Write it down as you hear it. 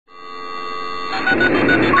Okay,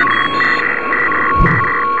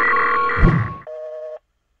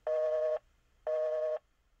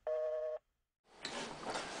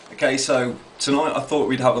 so tonight I thought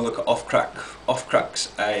we'd have a look at Ophcrack.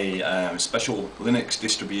 Ophcrack's a special Linux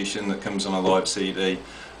distribution that comes on a live CD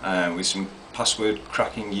with some password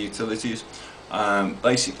cracking utilities.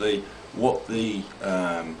 Basically, what the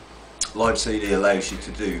live CD allows you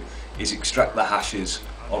to do is extract the hashes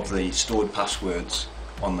of the stored passwords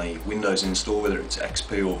on the Windows install, whether it's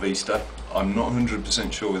XP or Vista. I'm not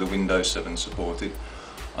 100% sure whether Windows 7 supported.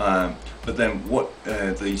 But then what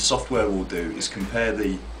the software will do is compare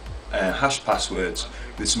the hash passwords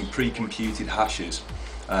with some pre-computed hashes.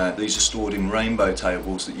 These are stored in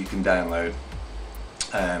Rainbowtables that you can download.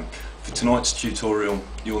 For tonight's tutorial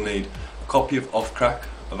you'll need a copy of Ophcrack,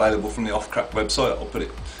 available from the Ophcrack website. I'll put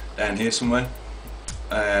it down here somewhere.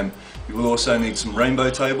 You will also need some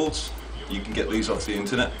Rainbowtables. You can get these off the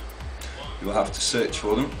internet. You will have to search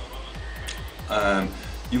for them.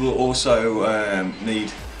 You will also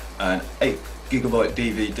need an 8GB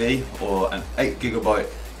DVD or an 8GB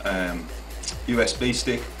USB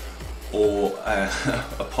stick, or a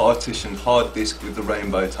partitioned hard disk with the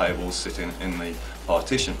Rainbowtables sitting in the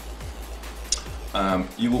partition.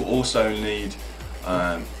 You will also need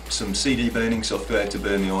some CD burning software to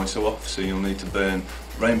burn the ISO off, so you'll need to burn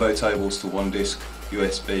Rainbowtables to one disk,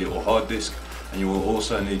 USB or hard disk, and you will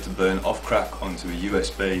also need to burn Ophcrack onto a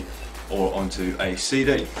USB or onto a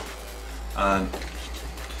CD. And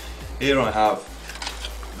here I have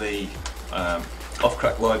the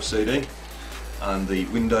Ophcrack live CD and the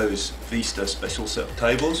Windows Vista special set of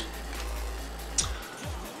tables,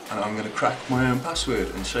 and I'm going to crack my own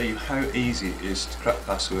password and show you how easy it is to crack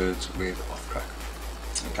passwords with Ophcrack.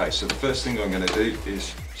 Okay, so the first thing I'm going to do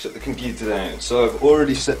is shut the computer down. So I've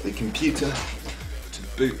already set the computer to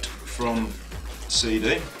boot from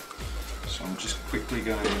CD, so I'm just quickly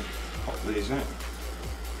going to pop these out.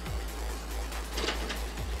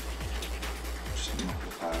 Just knock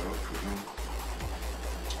the power off quickly.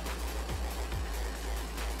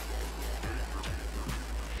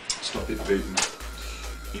 Stop it booting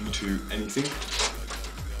into anything.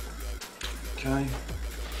 Okay.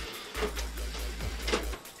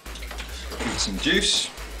 Give it some juice.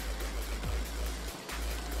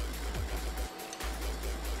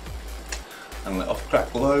 And let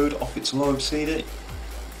Ophcrack load off its live CD.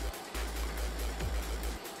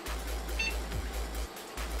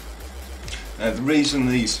 Now, the reason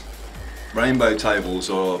these Rainbowtables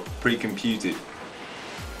are pre-computed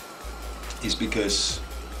is because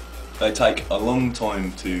they take a long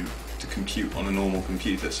time to compute on a normal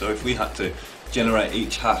computer. So if we had to generate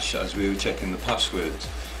each hash as we were checking the passwords,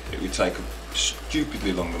 it would take a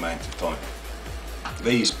stupidly long amount of time.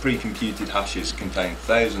 These pre-computed hashes contain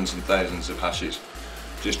thousands and thousands of hashes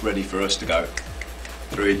just ready for us to go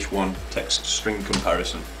through each one, text string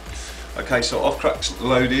comparison. Okay, so Ophcrack's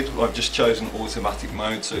loaded. I've just chosen automatic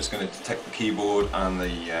mode, so it's going to detect the keyboard and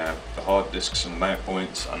the hard disks and the mount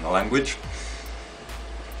points and the language.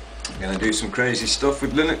 I'm going to do some crazy stuff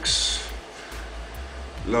with Linux.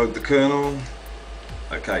 Load the kernel.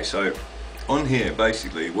 Okay, so on here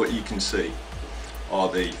basically what you can see are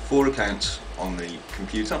the 4 accounts on the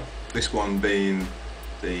computer. This one being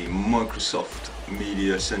the Microsoft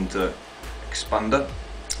Media Center Expander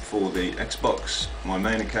for the Xbox, my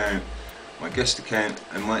main account, my guest account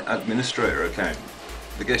and my administrator account.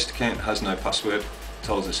 The guest account has no password, it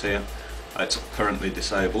tells us here. It's currently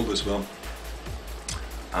disabled as well.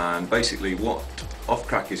 And basically what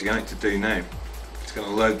Ophcrack is going to do now, it's going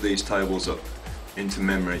to load these tables up into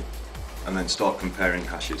memory and then start comparing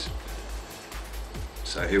hashes.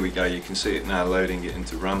 So here we go, you can see it now loading it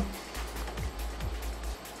into RAM.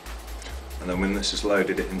 And then when this has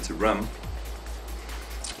loaded it into RAM,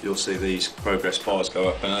 you'll see these progress bars go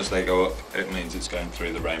up, and as they go up it means it's going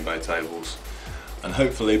through the Rainbowtables. And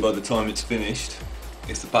hopefully by the time it's finished,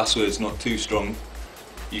 if the password's not too strong,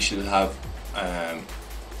 you should have a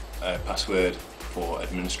password for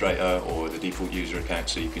administrator or the default user account,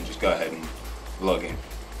 so you can just go ahead and log in.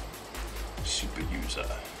 Super user.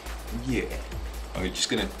 Yeah. I'm just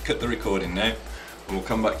going to cut the recording now and we'll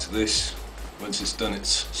come back to this once it's done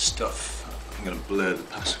its stuff. I'm going to blur the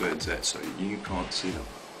passwords out so you can't see them.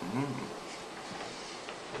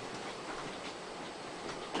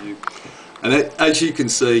 And as you can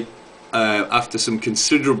see, after some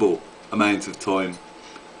considerable amount of time,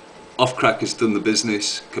 Ophcrack has done the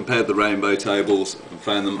business, compared the Rainbowtables and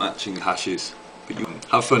found them matching hashes.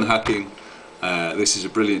 Have fun hacking. This is a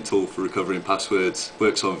brilliant tool for recovering passwords,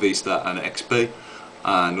 works on Vista and XP,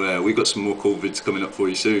 and we've got some more cool vids coming up for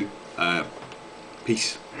you soon.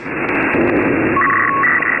 Peace.